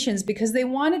hallucinations because they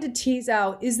wanted to tease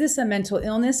out, is this a mental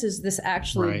illness? Is this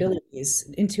actually Right.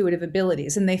 abilities, intuitive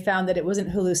abilities? And they found that it wasn't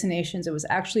hallucinations. It was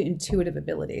actually intuitive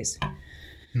abilities.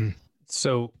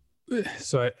 So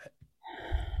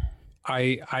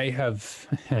I have,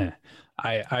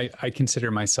 I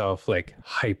consider myself like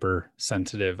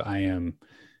hypersensitive. I am,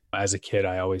 as a kid,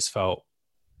 I always felt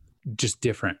just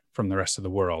different from the rest of the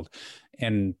world.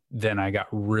 And then I got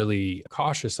really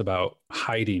cautious about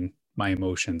hiding my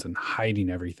emotions and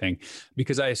hiding everything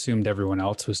because I assumed everyone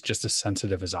else was just as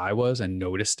sensitive as I was and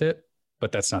noticed it.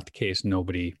 But that's not the case.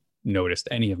 Nobody noticed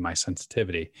any of my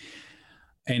sensitivity.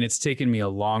 And it's taken me a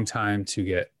long time to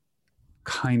get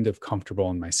kind of comfortable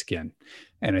in my skin.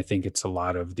 And I think it's a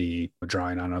lot of the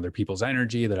drawing on other people's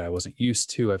energy that I wasn't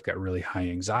used to. I've got really high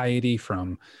anxiety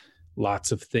from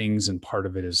lots of things. And part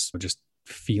of it is just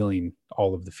feeling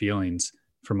all of the feelings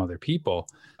from other people.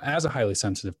 As a highly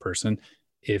sensitive person,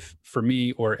 if for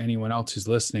me or anyone else who's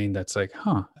listening, that's like,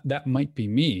 that might be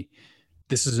me.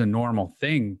 This is a normal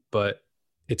thing, but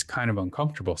it's kind of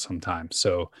uncomfortable sometimes.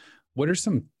 So what are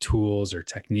some tools or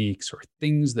techniques or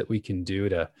things that we can do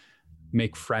to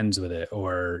make friends with it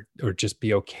or just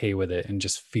be okay with it and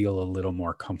just feel a little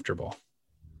more comfortable?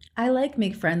 I like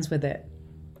make friends with it.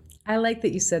 I like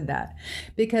that you said that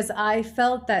because I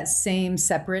felt that same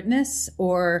separateness,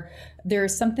 or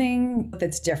there's something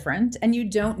that's different and you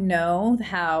don't know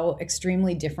how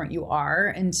extremely different you are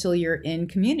until you're in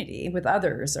community with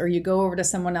others or you go over to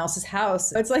someone else's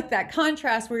house. It's like that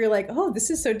contrast where you're like, oh, this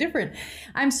is so different.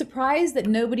 I'm surprised that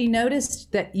nobody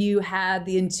noticed that you had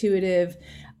the intuitive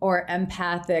or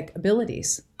empathic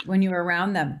abilities when you were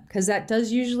around them, because that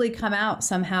does usually come out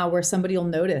somehow where somebody will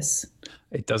notice.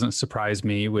 It doesn't surprise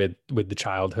me with the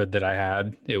childhood that I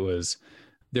had. There was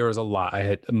a lot. I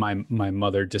had my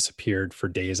mother disappeared for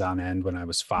days on end when I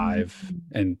was 5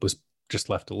 and was just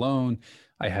left alone.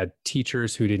 I had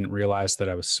teachers who didn't realize that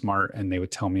I was smart and they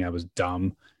would tell me I was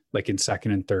dumb, like in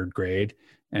 2nd and 3rd grade.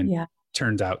 And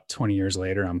turns out 20 years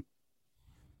later, I'm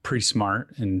pretty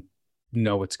smart and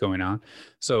know what's going on.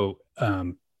 So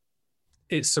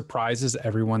it surprises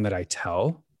everyone that I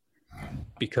tell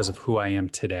because of who I am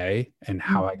today and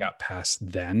how I got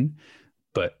past then.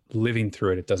 But living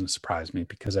through it, it doesn't surprise me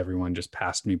because everyone just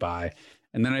passed me by.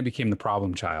 And then I became the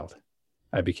problem child.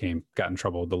 got in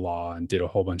trouble with the law and did a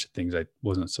whole bunch of things I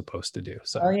wasn't supposed to do.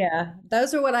 So, oh yeah,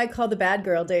 those are what I call the bad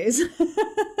girl days.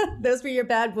 Those were your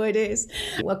bad boy days.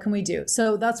 What can we do?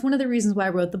 So that's one of the reasons why I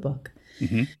wrote the book.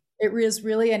 Mm-hmm. It was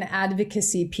really an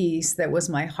advocacy piece that was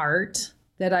my heart,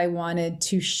 that I wanted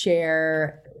to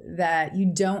share that you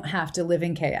don't have to live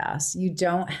in chaos. You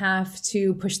don't have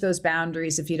to push those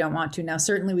boundaries if you don't want to. Now,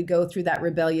 certainly we go through that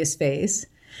rebellious phase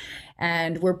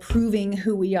and we're proving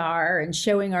who we are and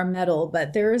showing our mettle,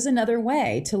 but there is another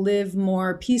way to live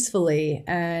more peacefully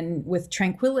and with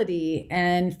tranquility.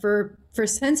 And for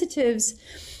sensitives,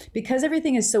 because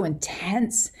everything is so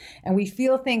intense and we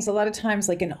feel things a lot of times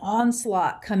like an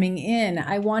onslaught coming in,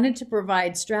 I wanted to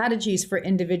provide strategies for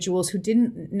individuals who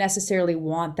didn't necessarily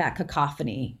want that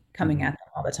cacophony coming at them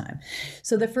all the time.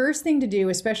 So the first thing to do,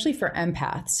 especially for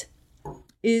empaths,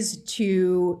 is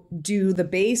to do the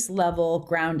base level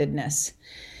groundedness.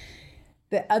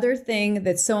 The other thing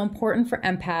that's so important for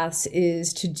empaths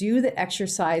is to do the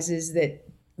exercises that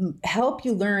help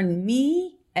you learn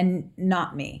me and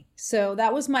not me. So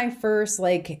that was my first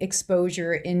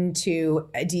exposure into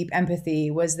a deep empathy,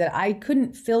 was that I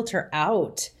couldn't filter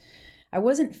out. I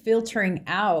wasn't filtering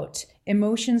out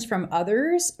emotions from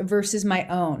others versus my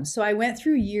own. So I went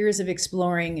through years of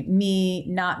exploring me,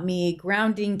 not me,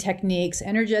 grounding techniques,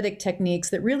 energetic techniques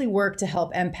that really work to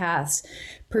help empaths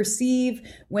perceive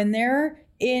when they're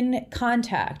in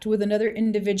contact with another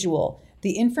individual,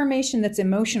 the information that's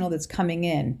emotional that's coming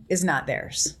in is not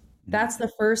theirs. That's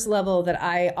the first level that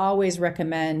I always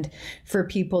recommend for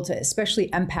people to, especially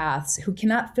empaths who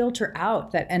cannot filter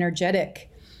out that energetic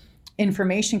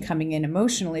information coming in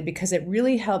emotionally, because it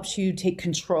really helps you take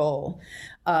control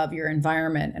of your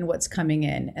environment and what's coming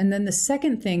in. And then the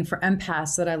second thing for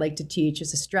empaths that I like to teach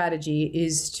as a strategy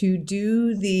is to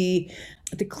do the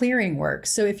clearing work.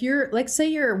 So if you're, let's say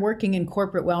you're working in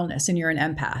corporate wellness and you're an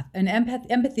empath,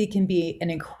 empathy can be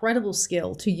an incredible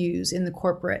skill to use in the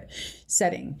corporate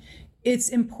setting. It's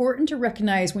important to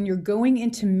recognize when you're going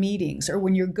into meetings or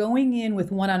when you're going in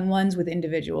with one-on-ones with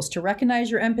individuals to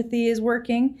recognize your empathy is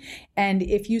working. And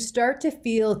if you start to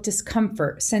feel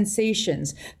discomfort,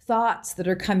 sensations, thoughts that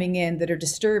are coming in that are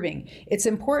disturbing, it's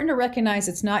important to recognize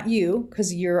it's not you,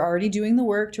 because you're already doing the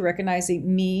work to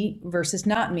recognizing me versus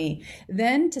not me.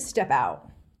 Then to step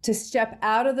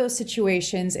out of those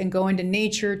situations and go into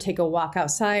nature, take a walk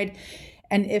outside.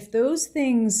 And if those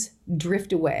things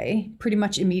drift away pretty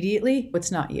much immediately,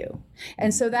 it's not you.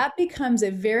 And so that becomes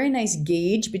a very nice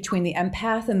gauge between the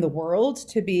empath and the world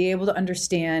to be able to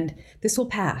understand this will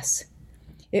pass.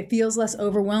 It feels less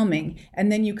overwhelming.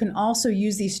 And then you can also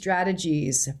use these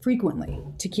strategies frequently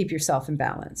to keep yourself in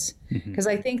balance. Because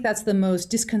I think that's the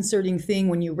most disconcerting thing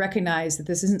when you recognize that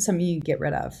this isn't something you can get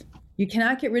rid of. You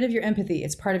cannot get rid of your empathy.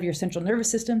 It's part of your central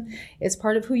nervous system. It's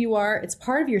part of who you are. It's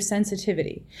part of your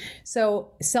sensitivity.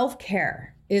 So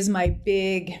self-care is my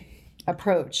big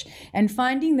approach. And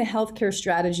finding the healthcare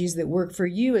strategies that work for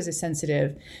you as a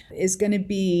sensitive is going to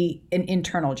be an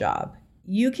internal job.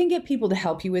 You can get people to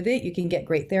help you with it. You can get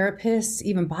great therapists,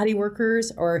 even body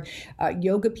workers or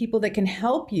yoga people that can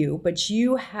help you, but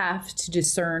you have to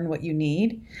discern what you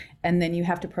need, and then you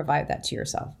have to provide that to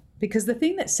yourself. Because the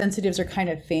thing that sensitives are kind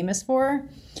of famous for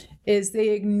is they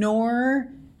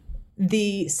ignore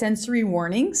the sensory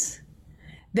warnings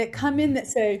that come in that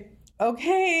say,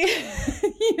 okay,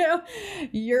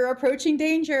 you're approaching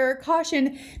danger,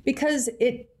 caution, because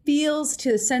it feels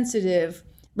to the sensitive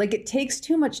like it takes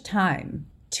too much time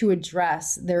to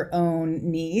address their own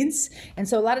needs. And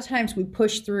so a lot of times we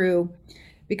push through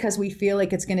because we feel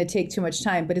like it's going to take too much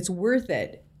time, but it's worth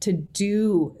it to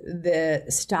do the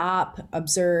stop,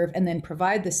 observe, and then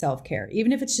provide the self-care,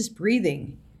 even if it's just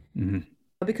breathing.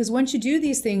 Because once you do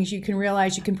these things, you can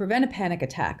realize you can prevent a panic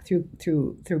attack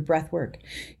through breath work.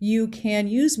 You can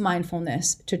use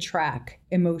mindfulness to track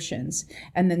emotions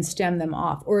and then stem them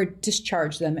off or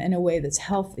discharge them in a way that's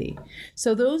healthy.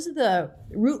 So those are the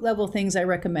root level things I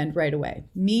recommend right away.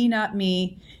 Me, not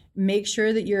me. Make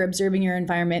sure that you're observing your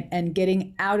environment and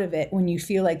getting out of it when you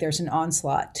feel like there's an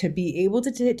onslaught, to be able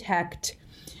to detect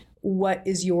what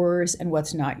is yours and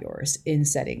what's not yours in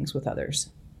settings with others.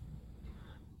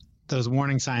 Those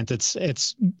warning signs,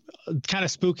 it's kind of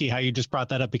spooky how you just brought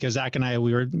that up, because Zach and I,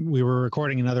 we were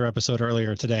recording another episode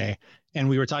earlier today, and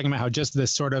we were talking about how just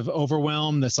this sort of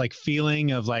overwhelm, this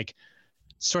feeling of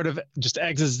sort of just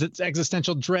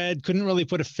existential dread, couldn't really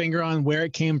put a finger on where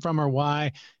it came from or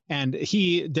why. And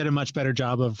he did a much better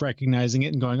job of recognizing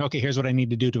it and going, okay, here's what I need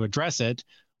to do to address it.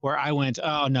 Where I went,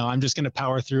 oh no, I'm just going to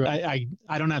power through. I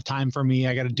don't have time for me.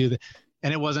 I got to do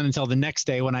And it wasn't until the next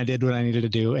day when I did what I needed to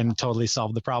do and totally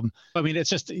solved the problem. I mean, it's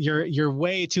just, you're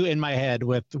way too in my head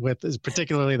with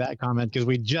particularly that comment, because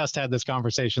we just had this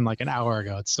conversation like an hour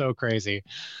ago. It's so crazy.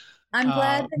 I'm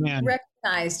glad that you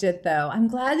recognized it though. I'm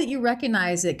glad that you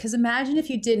recognize it, because imagine if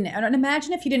you didn't. And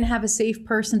imagine if you didn't have a safe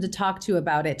person to talk to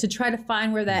about it, to try to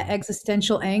find where that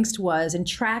existential angst was and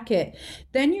track it.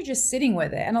 Then you're just sitting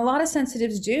with it. And a lot of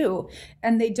sensitives do.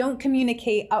 And they don't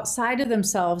communicate outside of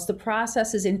themselves the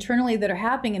processes internally that are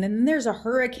happening. And then there's a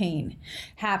hurricane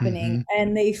happening,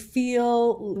 and they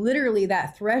feel literally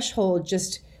that threshold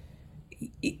just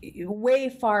way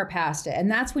far past it. And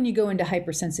that's when you go into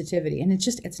hypersensitivity, and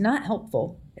it's not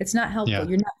helpful. It's not helpful. Yeah.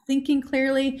 You're not thinking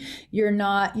clearly. You're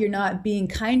not being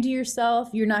kind to yourself.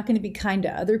 You're not going to be kind to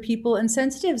other people. And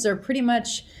sensitives are pretty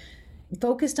much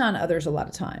focused on others a lot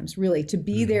of times, really, to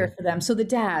be there for them. So the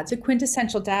dad's the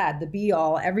quintessential dad, the be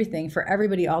all, everything for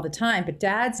everybody all the time. But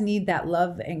dads need that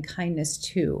love and kindness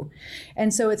too.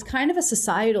 And so it's kind of a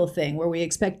societal thing where we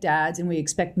expect dads and we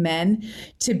expect men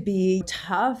to be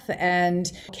tough and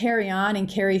carry on and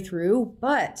carry through.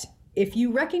 But if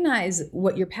you recognize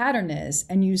what your pattern is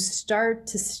and you start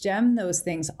to stem those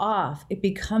things off, it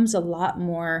becomes a lot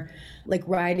more like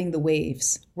riding the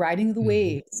waves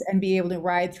and be able to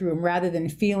ride through them rather than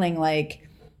feeling like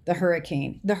the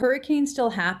hurricane. The hurricane still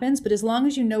happens, but as long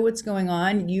as you know what's going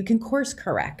on, you can course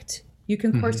correct.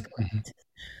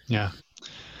 Yeah.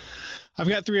 I've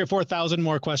got 3,000 or 4,000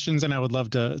 more questions, and I would love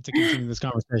to continue this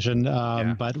conversation.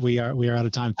 But we are out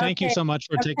of time. Thank you so much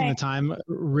for taking the time.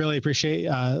 Really appreciate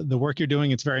the work you're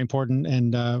doing. It's very important,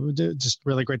 and just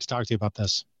really great to talk to you about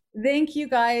this. Thank you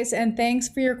guys, and thanks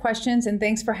for your questions, and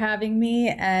thanks for having me.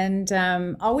 And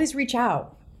always reach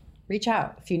out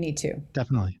if you need to.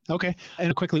 Definitely. Okay.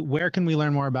 And quickly, where can we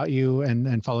learn more about you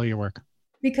and follow your work?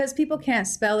 Because people can't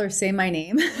spell or say my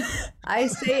name, I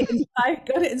say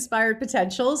go to Inspired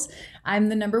Potentials. I'm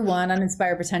the #1 on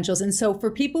Inspired Potentials. And so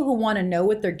for people who want to know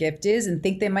what their gift is and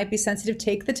think they might be sensitive,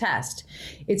 take the test.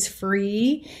 It's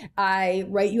free. I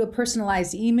write you a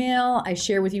personalized email. I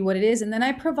share with you what it is. And then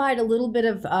I provide a little bit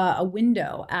of a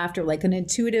window after, like an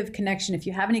intuitive connection. If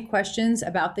you have any questions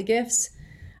about the gifts,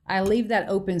 I leave that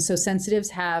open so sensitives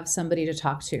have somebody to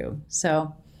talk to.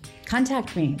 So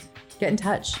contact me. Get in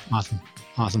touch.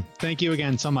 Awesome. Thank you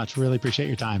again so much. Really appreciate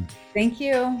your time. Thank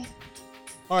you.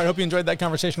 All right. Hope you enjoyed that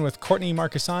conversation with Courtney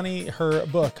Marchesani. Her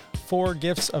book, 4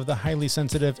 Gifts of the Highly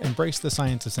Sensitive: Embrace the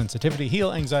Science of Sensitivity,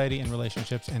 Heal Anxiety in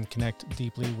Relationships, and Connect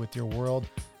Deeply with Your World,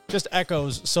 just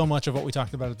echoes so much of what we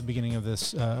talked about at the beginning of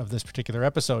this particular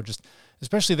episode. Just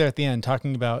especially there at the end,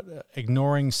 talking about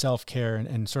ignoring self-care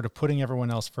and sort of putting everyone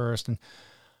else first. And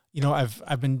you know,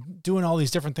 I've been doing all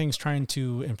these different things trying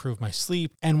to improve my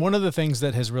sleep. And one of the things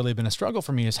that has really been a struggle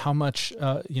for me is how much,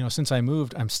 since I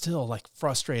moved, I'm still like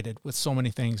frustrated with so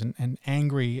many things and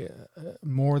angry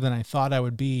more than I thought I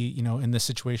would be, in this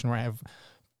situation where I have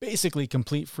basically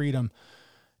complete freedom.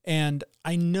 And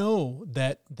I know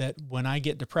that when I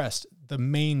get depressed, the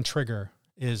main trigger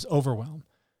is overwhelm.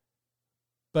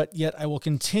 But yet I will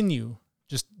continue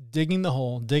just digging the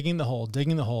hole,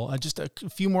 just a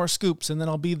few more scoops, and then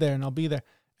I'll be there.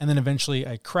 And then eventually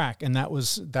I crack. And that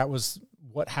was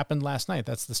what happened last night.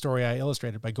 That's the story I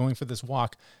illustrated by going for this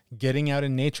walk, getting out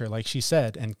in nature, like she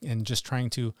said, and just trying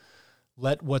to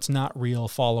let what's not real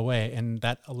fall away. And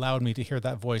that allowed me to hear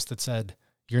that voice that said,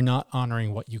 you're not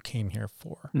honoring what you came here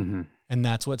for. Mm-hmm. And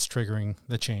that's what's triggering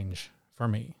the change for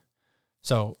me.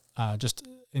 So just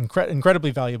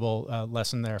incredibly valuable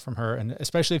lesson there from her. And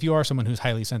especially if you are someone who's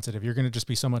highly sensitive, you're going to just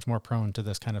be so much more prone to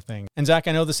this kind of thing. And Zach,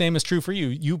 I know the same is true for you.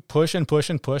 You push and push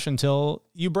and push until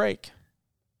you break.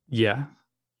 Yeah.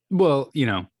 Well,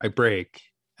 I break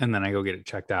and then I go get it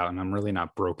checked out and I'm really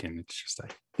not broken. It's just, I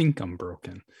think I'm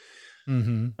broken.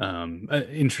 Mm-hmm.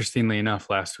 Interestingly enough,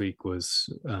 last week was,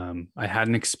 I had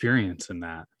an experience in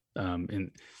that,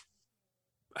 and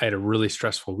I had a really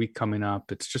stressful week coming up.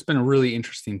 It's just been a really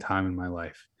interesting time in my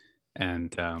life.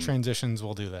 And transitions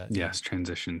will do that. Yes,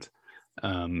 transitions.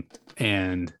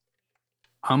 And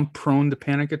I'm prone to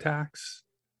panic attacks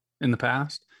in the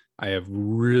past. I have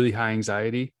really high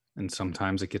anxiety, and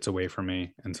sometimes it gets away from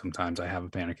me. And sometimes I have a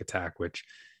panic attack, which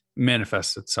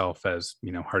manifests itself as,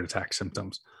 heart attack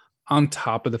symptoms. On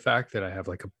top of the fact that I have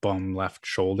like a bum left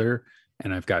shoulder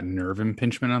and I've got nerve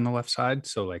impingement on the left side.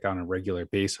 So like on a regular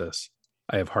basis,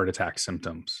 I have heart attack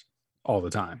symptoms all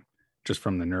the time, just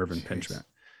from the nerve impingement.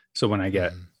 So when I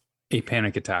get a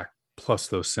panic attack plus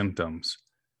those symptoms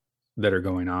that are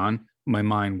going on, my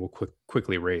mind will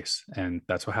quickly race. And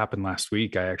that's what happened last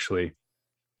week. I actually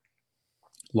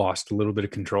lost a little bit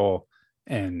of control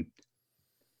and,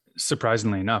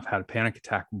 surprisingly enough, had a panic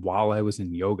attack while I was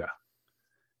in yoga.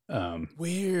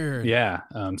 Weird. Yeah.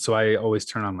 So I always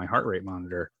turn on my heart rate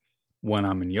monitor when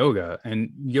I'm in yoga.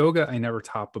 And yoga, I never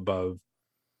top above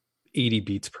 80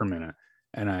 beats per minute.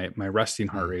 And my resting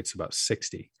heart rate's about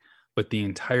 60. but the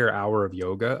entire hour of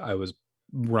yoga, I was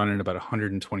running about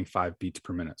 125 beats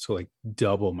per minute. So like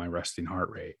double my resting heart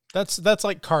rate. That's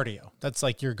like cardio. That's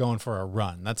like you're going for a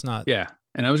run. That's not. Yeah.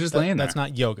 And I was just laying there. That's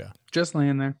not yoga. Just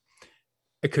laying there.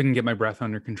 I couldn't get my breath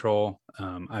under control.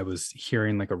 I was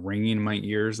hearing like a ringing in my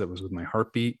ears that was with my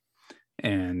heartbeat.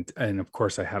 And of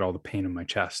course I had all the pain in my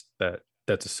chest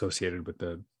that's associated with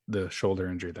the shoulder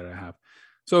injury that I have.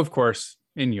 So of course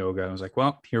in yoga, I was like,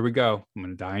 well, here we go. I'm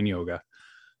going to die in yoga.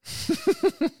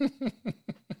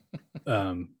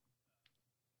 But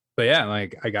yeah,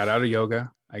 like I got out of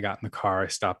yoga. I got in the car. I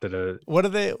stopped at a. What do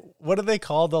they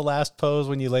call the last pose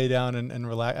when you lay down and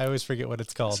relax? I always forget what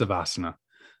it's called. Savasana.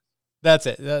 That's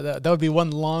it. That would be one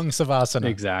long savasana.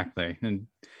 Exactly.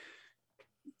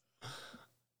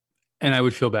 And I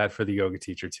would feel bad for the yoga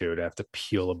teacher too, to have to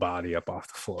peel a body up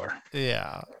off the floor.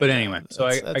 Yeah. But anyway, so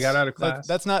I got out of class.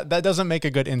 That doesn't make a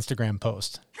good Instagram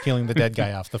post, peeling the dead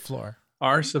guy off the floor.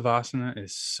 Our savasana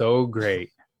is so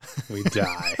great. We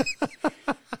die.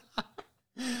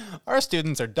 Our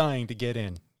students are dying to get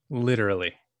in.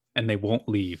 Literally. And they won't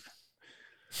leave.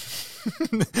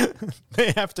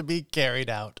 They have to be carried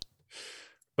out.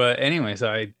 But anyway, so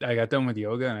I got done with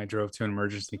yoga and I drove to an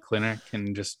emergency clinic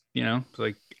and just,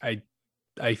 like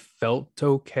I felt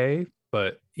okay,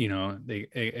 but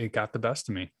it got the best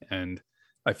of me and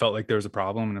I felt like there was a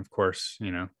problem. And of course,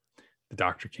 the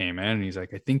doctor came in and he's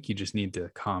like, I think you just need to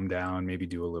calm down, maybe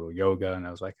do a little yoga. And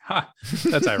I was like,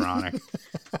 that's ironic.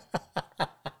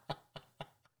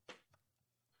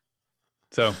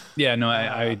 So yeah, no,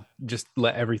 I just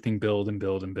let everything build and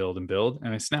build and build and build.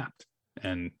 And I snapped,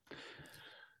 and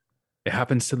it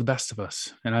happens to the best of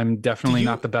us. And I'm definitely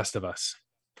not the best of us.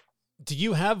 Do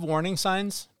you have warning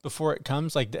signs before it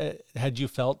comes? Like, had you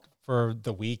felt for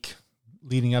the week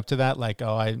leading up to that? Like,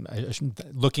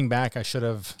 looking back, I should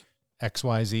have X,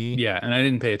 Y, Z. Yeah. And I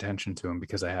didn't pay attention to them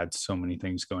because I had so many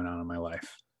things going on in my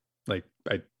life. Like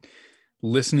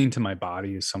listening to my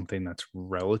body is something that's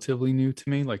relatively new to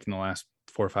me, like in the last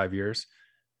 4 or 5 years.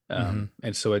 And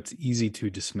so it's easy to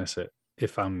dismiss it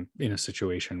if I'm in a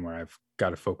situation where I've got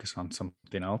to focus on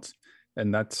something else.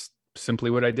 And that's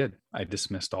simply what I did. I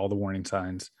dismissed all the warning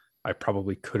signs. I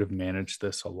probably could have managed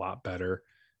this a lot better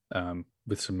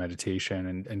with some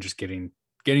meditation and just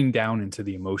getting down into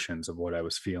the emotions of what I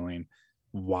was feeling,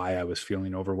 why I was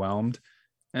feeling overwhelmed.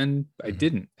 And I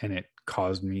didn't. And it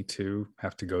caused me to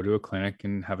have to go to a clinic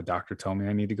and have a doctor tell me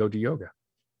I need to go do yoga.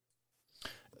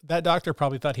 That doctor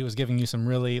probably thought he was giving you some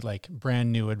really like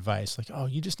brand new advice. Like, oh,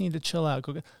 you just need to chill out.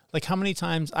 Go. Like how many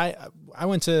times I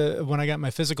went to, when I got my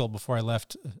physical before I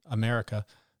left America,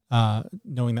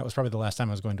 knowing that was probably the last time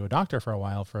I was going to a doctor for a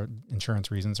while for insurance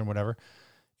reasons or whatever.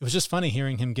 It was just funny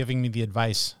hearing him giving me the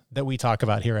advice that we talk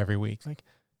about here every week. Like,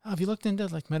 oh, have you looked into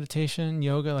like meditation,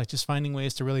 yoga, like just finding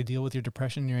ways to really deal with your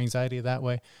depression, your anxiety that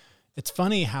way? It's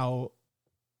funny how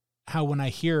when I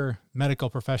hear medical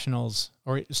professionals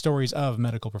or stories of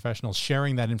medical professionals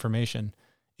sharing that information,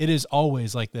 it is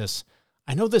always like this.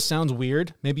 I know this sounds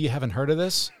weird. Maybe you haven't heard of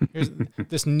this. Here's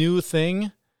this new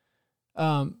thing.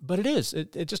 But it is.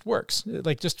 It just works.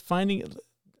 Like just finding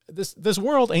this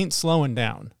world ain't slowing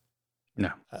down.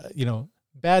 No.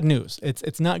 Bad news.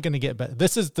 It's not going to get better.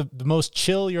 This is the most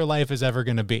chill your life is ever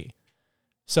going to be.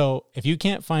 So if you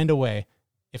can't find a way,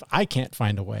 if I can't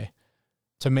find a way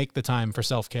to make the time for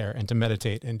self-care and to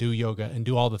meditate and do yoga and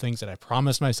do all the things that I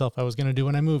promised myself I was going to do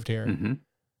when I moved here,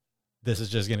 this is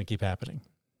just going to keep happening.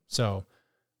 So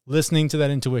listening to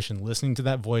that intuition, listening to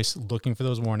that voice, looking for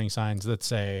those warning signs that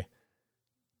say,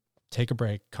 take a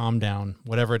break, calm down,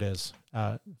 whatever it is,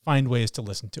 find ways to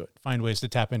listen to it, find ways to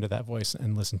tap into that voice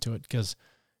and listen to it because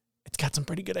it's got some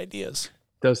pretty good ideas.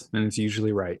 It does. And it's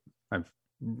usually right.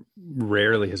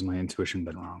 Rarely has my intuition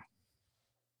been wrong.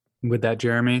 With that,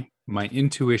 Jeremy, my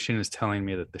intuition is telling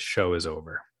me that the show is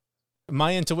over.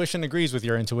 My intuition agrees with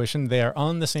your intuition. They are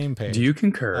on the same page. Do you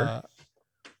concur?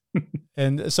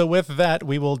 And so with that,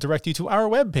 we will direct you to our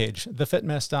webpage,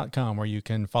 thefitmess.com, where you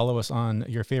can follow us on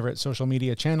your favorite social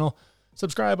media channel,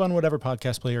 subscribe on whatever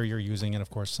podcast player you're using, and of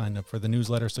course, sign up for the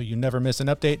newsletter so you never miss an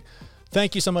update.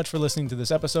 Thank you so much for listening to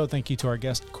this episode. Thank you to our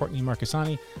guest, Courtney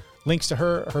Marchesani. Links to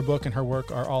her book, and her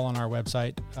work are all on our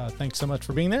website. Thanks so much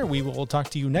for being there. We will talk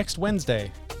to you next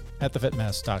Wednesday at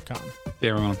thefitmess.com. Hey,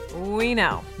 everyone. We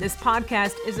know this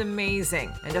podcast is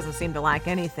amazing and doesn't seem to lack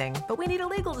anything, but we need a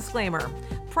legal disclaimer.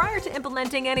 Prior to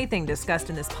implementing anything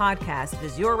discussed in this podcast, it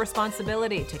is your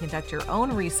responsibility to conduct your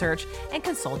own research and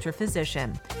consult your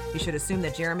physician. You should assume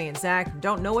that Jeremy and Zach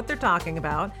don't know what they're talking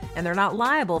about, and they're not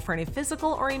liable for any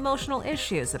physical or emotional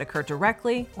issues that occur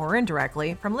directly or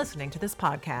indirectly from listening to this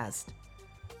podcast.